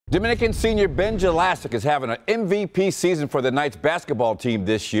Dominican senior Ben Jelacic is having an MVP season for the Knights basketball team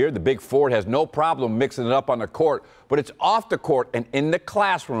this year. The big forward has no problem mixing it up on the court, but it's off the court and in the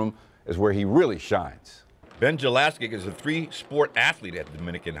classroom is where he really shines. Ben Jelacic is a three-sport athlete at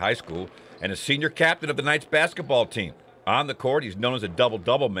Dominican High School and a senior captain of the Knights basketball team. On the court, he's known as a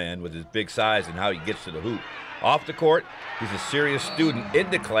double-double man with his big size and how he gets to the hoop. Off the court, he's a serious student in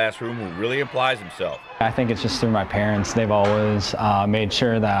the classroom who really applies himself. I think it's just through my parents. They've always made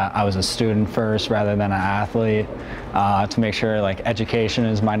sure that I was a student first rather than an athlete, to make sure like education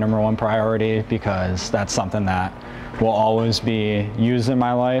is my #1 priority, because that's something that will always be used in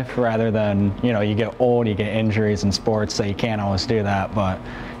my life, rather than, you know, you get old, you get injuries in sports, so you can't always do that, but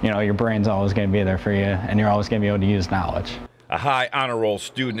you know, your brain's always going to be there for you and you're always going to be able to use knowledge. A high honor roll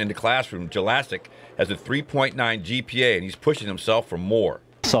student in the classroom, Jelacic has a 3.9 GPA and he's pushing himself for more.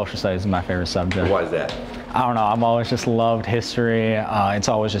 Social studies is my favorite subject. Why is that? I don't know, I've always just loved history. It's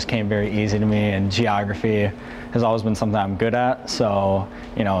always just came very easy to me, and geography has always been something I'm good at. So,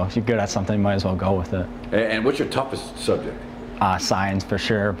 you know, if you're good at something, you might as well go with it. And what's your toughest subject? Science for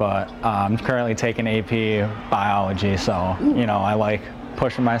sure, but I'm currently taking AP biology, so, you know, I like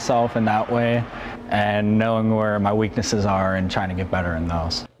pushing myself in that way and knowing where my weaknesses are and trying to get better in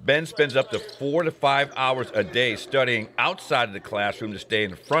those. Ben spends up to 4 to 5 hours a day studying outside of the classroom to stay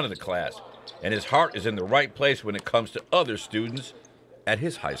in front of the class. And his heart is in the right place when it comes to other students at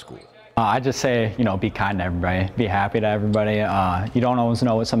his high school. I just say, you know, be kind to everybody, be happy to everybody. You don't always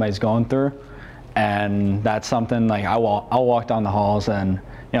know what somebody's going through. And that's something like I'll walk down the halls and,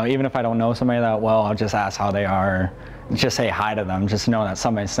 you know, even if I don't know somebody that well, I'll just ask how they are. Just say hi to them, just know that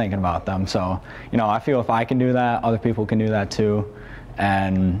somebody's thinking about them. So, you know, I feel if I can do that, other people can do that too.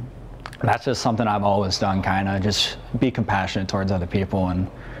 And that's just something I've always done, kind of just be compassionate towards other people and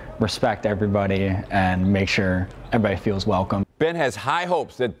respect everybody and make sure everybody feels welcome. Ben has high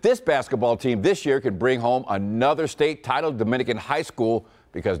hopes that this basketball team this year can bring home another state title, Dominican High School,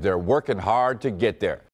 because they're working hard to get there.